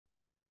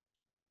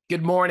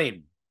Good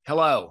morning.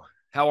 Hello.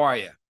 How are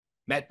you?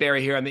 Matt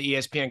Barrie here on the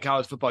ESPN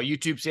College Football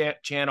YouTube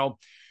channel.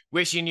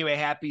 Wishing you a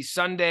happy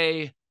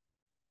Sunday,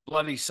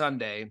 bloody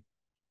Sunday.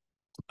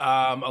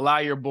 Allow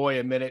your boy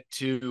a minute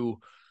to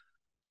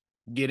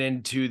get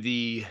into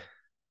the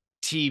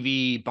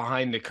TV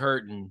behind the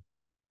curtain.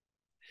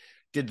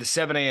 Did the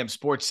 7 a.m.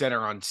 Sports Center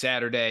on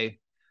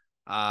Saturday,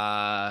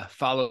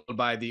 followed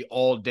by the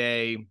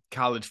all-day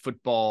college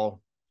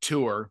football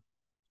tour.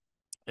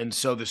 And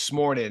so this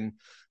morning,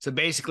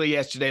 basically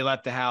yesterday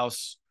left the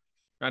house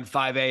around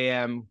 5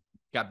 a.m.,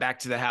 got back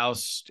to the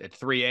house at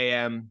 3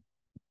 a.m.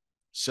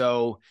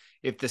 So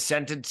if the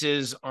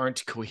sentences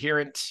aren't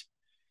coherent,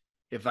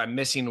 if I'm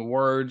missing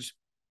words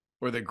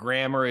or the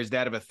grammar is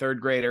that of a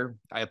third grader,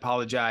 I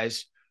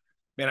apologize.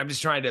 Man, I'm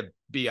just trying to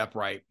be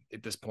upright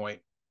at this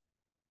point.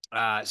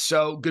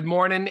 So good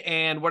morning,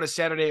 and what a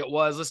Saturday it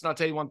was. Listen, I'll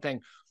tell you one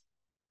thing.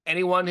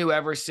 Anyone who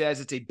ever says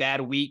it's a bad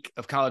week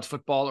of college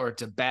football or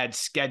it's a bad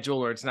schedule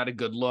or it's not a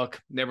good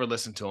look, never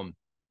listen to them.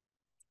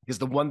 Because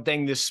the one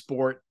thing this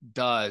sport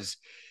does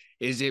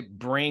is it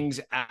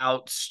brings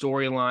out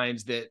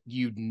storylines that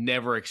you'd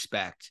never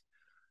expect.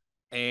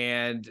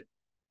 And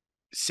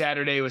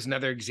Saturday was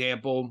another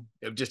example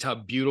of just how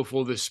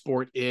beautiful this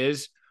sport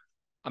is.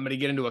 I'm going to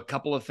get into a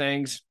couple of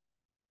things.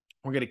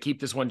 We're going to keep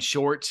this one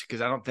short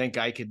because I don't think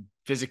I could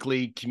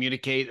physically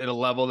communicate at a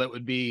level that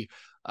would be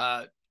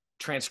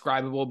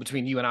transcribable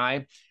between you and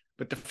I.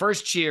 But the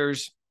first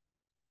cheers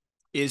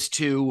is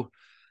to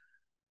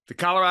the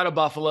Colorado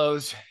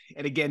Buffaloes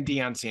and, again,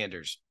 Deion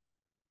Sanders.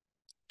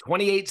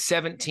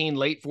 28-17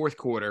 late fourth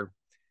quarter.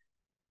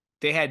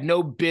 They had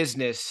no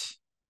business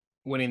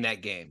winning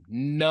that game.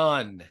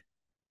 None.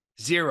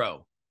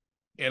 Zero.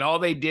 And all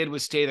they did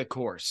was stay the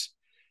course.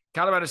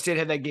 Colorado State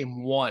had that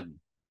game won.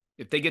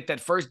 If they get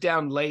that first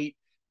down late,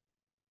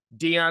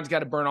 Deion's got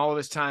to burn all of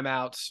his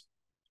timeouts,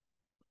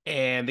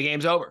 and the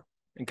game's over,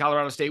 and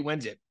Colorado State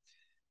wins it.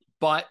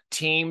 But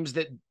teams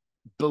that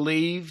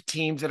believe,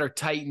 teams that are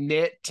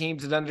tight-knit,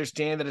 teams that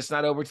understand that it's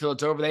not over till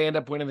it's over, they end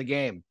up winning the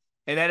game.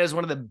 And that is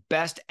one of the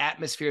best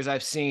atmospheres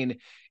I've seen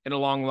in a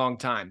long, long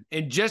time.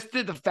 And just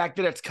the fact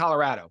that it's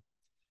Colorado,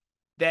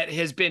 that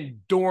has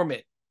been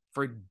dormant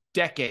for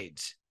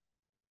decades.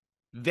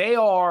 They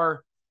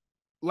are,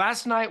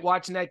 last night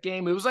watching that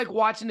game, it was like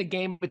watching the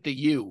game with the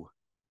U.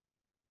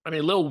 I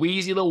mean, Lil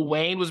Weezy, Lil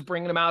Wayne was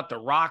bringing them out. The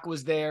Rock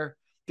was there.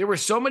 There were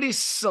so many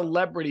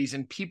celebrities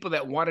and people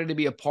that wanted to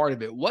be a part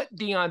of it. What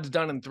Deion's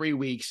done in 3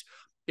 weeks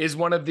is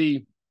one of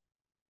the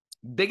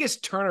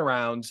biggest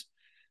turnarounds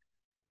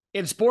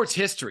in sports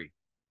history.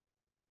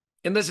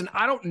 And listen,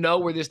 I don't know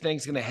where this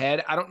thing's going to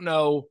head. I don't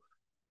know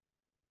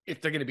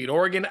if they're going to beat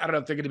Oregon. I don't know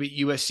if they're going to beat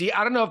USC.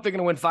 I don't know if they're going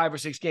to win 5 or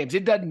 6 games.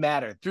 It doesn't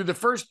matter. Through the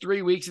first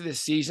 3 weeks of this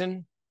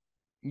season,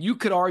 you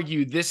could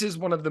argue this is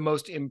one of the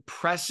most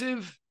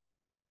impressive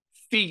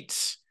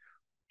feats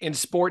in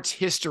sports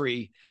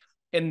history,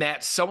 in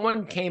that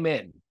someone came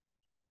in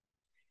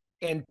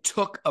and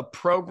took a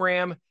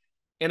program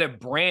and a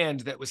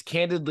brand that was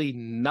candidly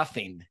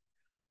nothing,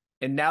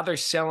 and now they're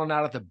selling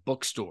out at the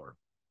bookstore.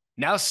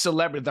 Now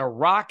celebrity, The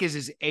Rock is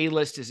as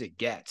A-list as it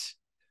gets.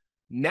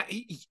 Now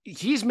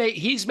he's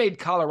made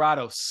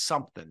Colorado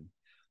something,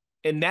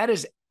 and that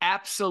is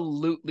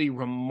absolutely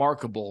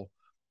remarkable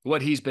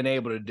what he's been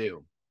able to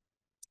do.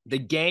 The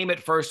game at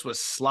first was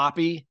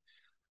sloppy.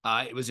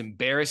 It was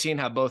embarrassing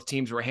how both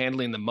teams were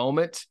handling the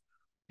moment.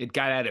 It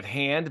got out of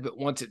hand, but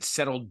once it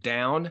settled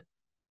down,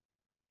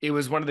 it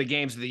was one of the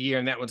games of the year,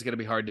 and that one's going to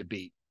be hard to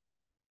beat.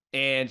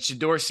 And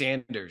Shedeur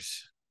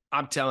Sanders,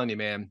 I'm telling you,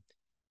 man,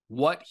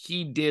 what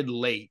he did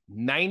late,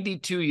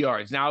 92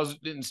 yards. Now, I was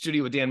in the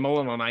studio with Dan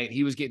Mullen all night.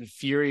 He was getting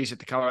furious at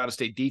the Colorado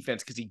State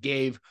defense because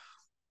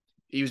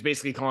he was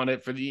basically calling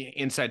it, for the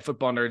inside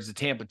football nerds, the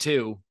Tampa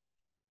 2.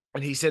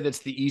 And he said that's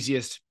the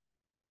easiest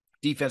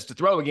defense to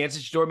throw against.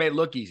 And Shedeur made it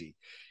look easy.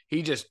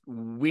 He just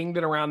winged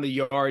it around the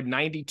yard,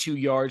 92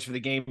 yards for the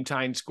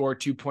game-tying score,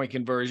 2-point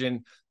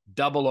conversion,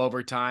 double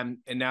overtime,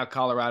 and now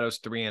Colorado's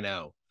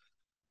 3-0.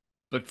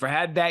 But for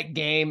had that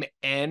game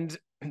end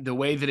the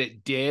way that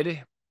it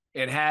did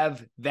and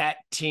have that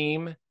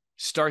team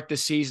start the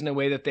season the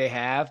way that they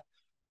have,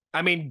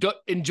 I mean,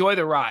 enjoy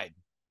the ride.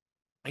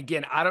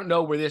 Again, I don't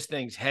know where this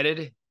thing's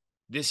headed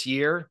this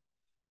year,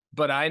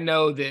 but I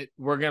know that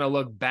we're going to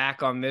look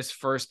back on this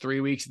first 3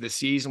 weeks of the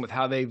season with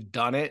how they've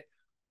done it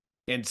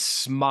and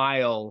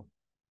smile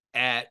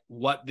at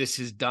what this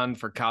has done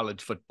for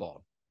college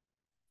football.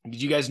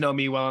 You guys know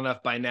me well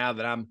enough by now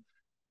that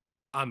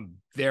I'm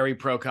very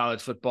pro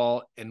college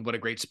football and what a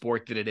great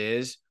sport that it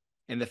is.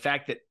 And the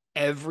fact that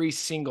every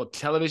single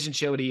television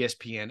show at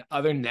ESPN,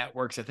 other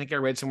networks, I think I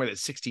read somewhere that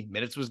 60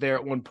 Minutes was there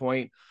at one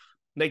point.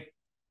 Like,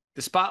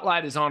 the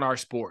spotlight is on our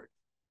sport,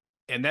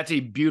 and that's a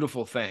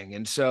beautiful thing.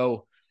 And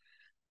so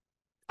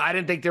I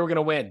didn't think they were going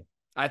to win.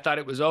 I thought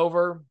it was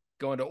over.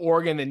 Going to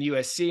Oregon and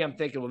USC, I'm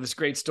thinking, well, this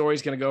great story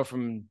is going to go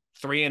from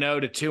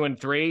 3-0 to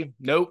 2-3.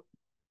 Nope.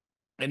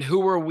 And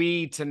who are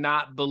we to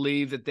not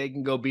believe that they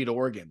can go beat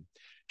Oregon?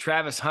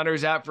 Travis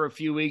Hunter's out for a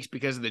few weeks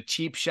because of the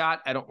cheap shot.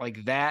 I don't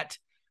like that.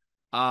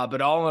 But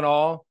all in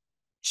all,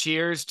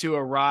 cheers to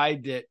a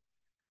ride that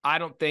I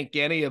don't think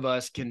any of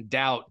us can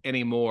doubt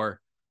anymore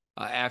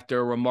after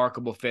a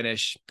remarkable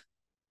finish,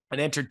 an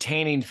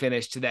entertaining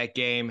finish to that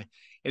game.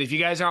 And if you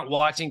guys aren't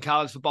watching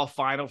college football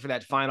final for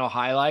that final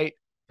highlight,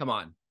 come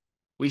on.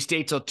 We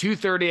stayed till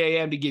 2:30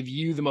 a.m. to give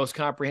you the most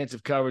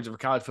comprehensive coverage of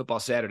college football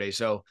Saturday.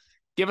 So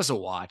give us a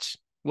watch,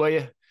 will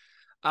you?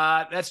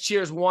 That's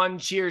cheers 1.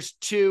 Cheers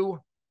 2.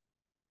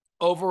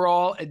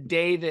 Overall, a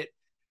day that,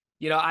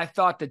 I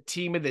thought the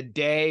team of the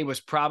day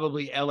was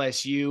probably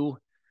LSU,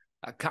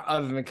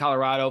 other than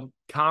Colorado.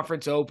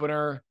 Conference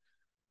opener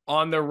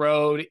on the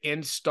road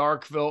in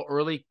Starkville,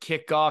 early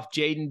kickoff,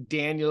 Jaden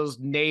Daniels,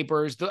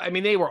 neighbors. I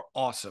mean, they were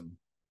awesome.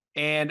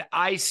 And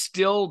I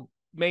still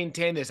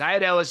maintain this. I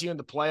had LSU in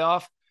the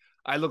playoff.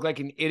 I look like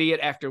an idiot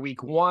after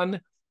week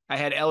 1. I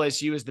had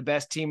LSU as the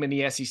best team in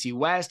the SEC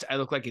West. I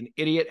look like an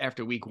idiot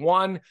after week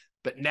 1.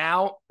 But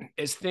now,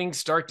 as things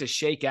start to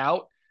shake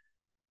out,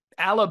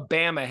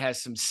 Alabama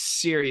has some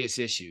serious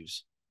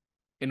issues.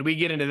 And we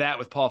get into that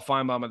with Paul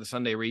Feinbaum on the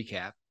Sunday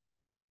recap.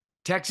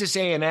 Texas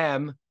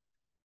A&M,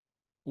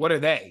 what are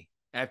they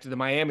after the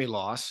Miami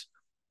loss?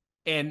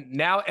 And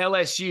now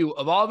LSU,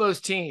 of all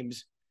those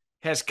teams,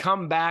 has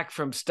come back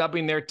from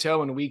stubbing their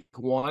toe in week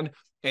 1,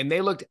 and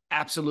they looked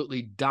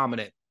absolutely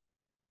dominant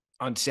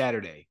on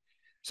Saturday.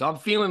 So I'm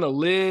feeling a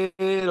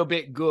little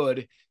bit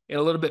good and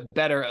a little bit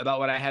better about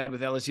what I had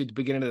with LSU at the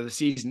beginning of the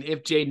season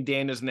if Jaden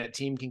Daniels and that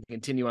team can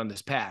continue on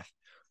this path.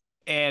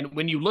 And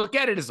when you look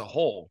at it as a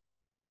whole,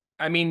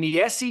 I mean,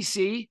 the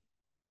SEC,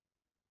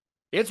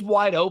 it's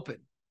wide open.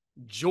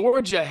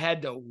 Georgia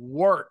had to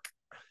work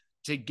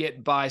to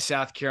get by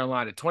South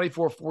Carolina.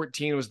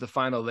 24-14 was the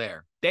final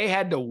there. They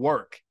had to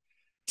work.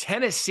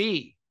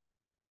 Tennessee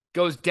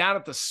goes down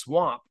at the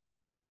Swamp,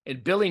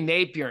 and Billy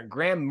Napier and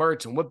Graham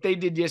Mertz and what they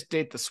did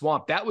yesterday at the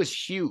Swamp, that was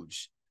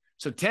huge.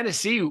 So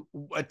Tennessee,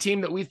 a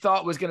team that we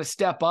thought was going to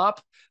step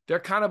up, they're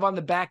kind of on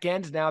the back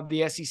end now of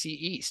the SEC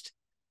East.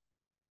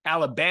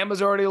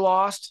 Alabama's already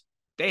lost.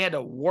 They had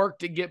to work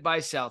to get by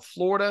South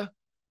Florida.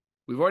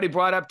 We've already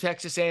brought up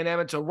Texas A&M.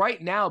 And so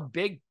right now,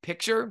 big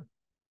picture,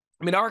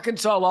 I mean,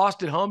 Arkansas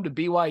lost at home to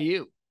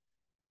BYU.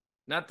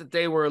 Not that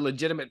they were a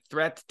legitimate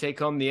threat to take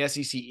home the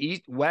SEC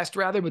East, West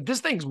rather, but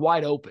this thing's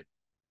wide open.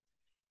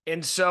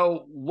 And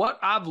so what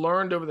I've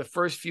learned over the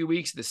first few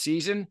weeks of the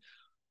season,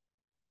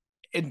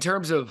 in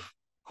terms of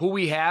who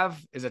we have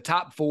as a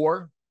top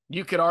 4,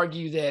 you could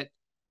argue that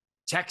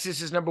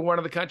Texas is number 1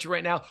 in the country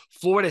right now.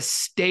 Florida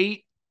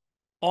State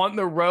on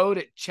the road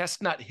at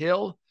Chestnut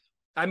Hill.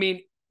 I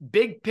mean,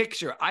 big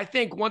picture, I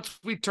think once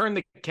we turn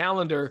the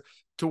calendar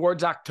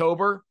towards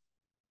October,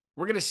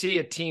 we're going to see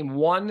a team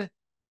 1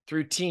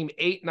 through team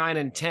 8, 9,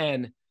 and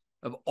 10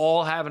 of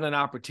all having an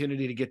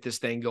opportunity to get this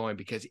thing going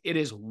because it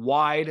is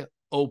wide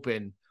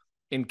open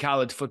in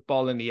college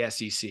football in the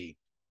SEC.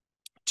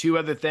 2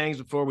 other things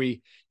before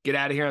we get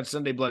out of here on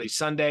Sunday Bloody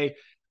Sunday.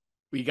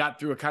 We got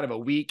through a kind of a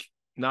weak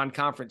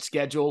non-conference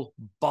schedule,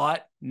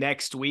 but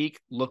next week,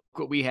 look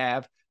what we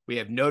have. We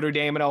have Notre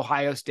Dame and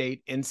Ohio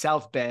State in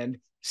South Bend.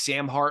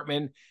 Sam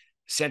Hartman,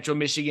 Central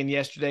Michigan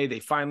yesterday. They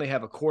finally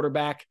have a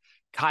quarterback.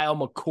 Kyle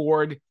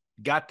McCord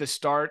got the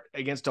start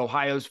against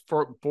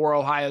for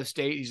Ohio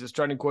State. He's the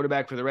starting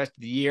quarterback for the rest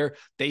of the year.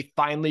 They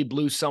finally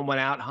blew someone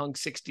out, hung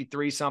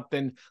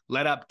 63-something,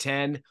 let up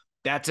 10.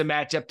 That's a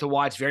matchup to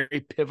watch, very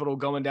pivotal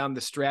going down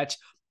the stretch.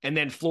 And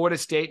then Florida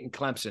State and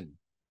Clemson.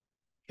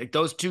 Like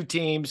those 2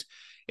 teams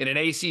in an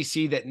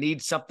ACC that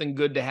needs something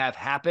good to have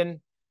happen.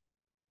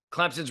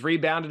 Clemson's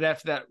rebounded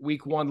after that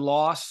week 1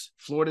 loss.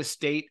 Florida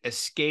State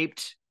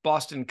escaped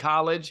Boston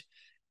College.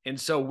 And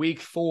so week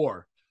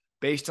 4,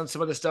 based on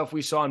some of the stuff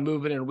we saw in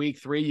movement in week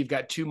 3, you've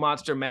got 2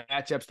 monster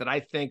matchups that I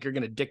think are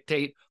going to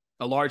dictate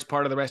a large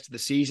part of the rest of the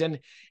season.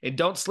 And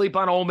don't sleep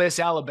on Ole Miss,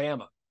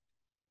 Alabama.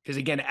 Because,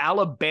 again,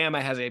 Alabama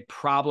has a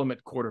problem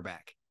at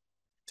quarterback.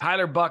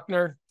 Tyler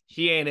Buckner,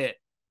 he ain't it.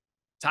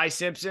 Ty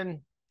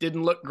Simpson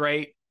didn't look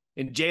great.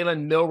 And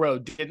Jalen Milroe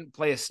didn't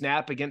play a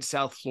snap against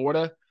South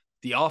Florida.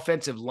 The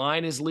offensive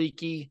line is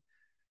leaky.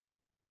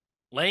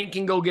 Lane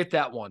can go get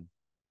that one.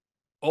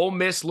 Ole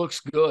Miss looks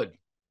good.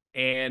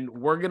 And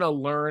we're going to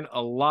learn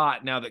a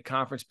lot now that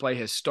conference play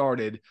has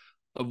started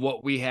of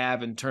what we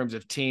have in terms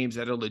of teams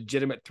that are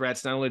legitimate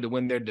threats, not only to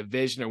win their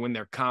division or win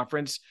their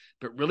conference,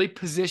 but really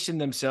position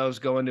themselves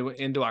going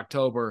into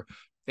October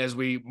as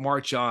we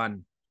march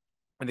on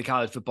in the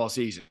college football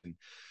season.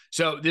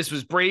 So this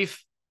was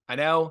brief. I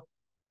know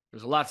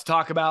there's a lot to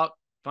talk about.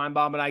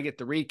 Feinbaum and I get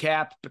the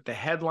recap, but the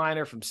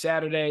headliner from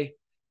Saturday,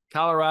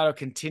 Colorado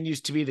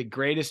continues to be the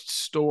greatest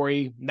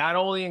story, not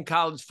only in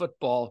college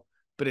football,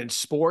 but in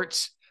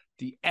sports.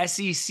 The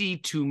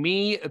SEC, to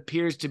me,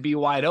 appears to be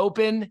wide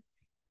open,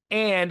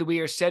 and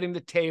we are setting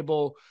the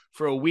table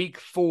for a week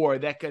 4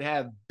 that could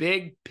have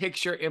big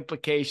picture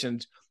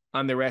implications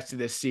on the rest of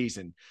this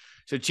season.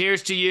 So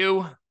cheers to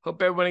you.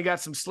 Hope everybody got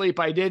some sleep.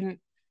 I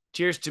didn't.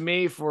 Cheers to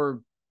me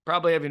for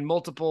probably having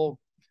multiple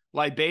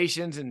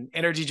libations and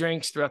energy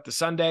drinks throughout the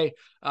Sunday.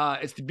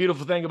 It's the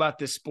beautiful thing about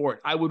this sport.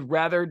 I would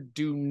rather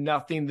do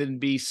nothing than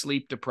be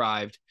sleep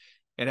deprived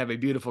and have a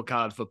beautiful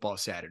college football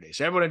Saturday.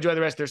 So everyone enjoy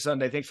the rest of their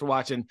Sunday. Thanks for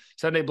watching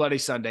Sunday Bloody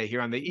Sunday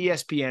here on the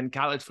ESPN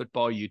College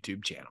Football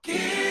YouTube channel. Give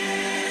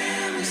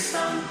me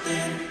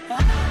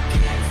something.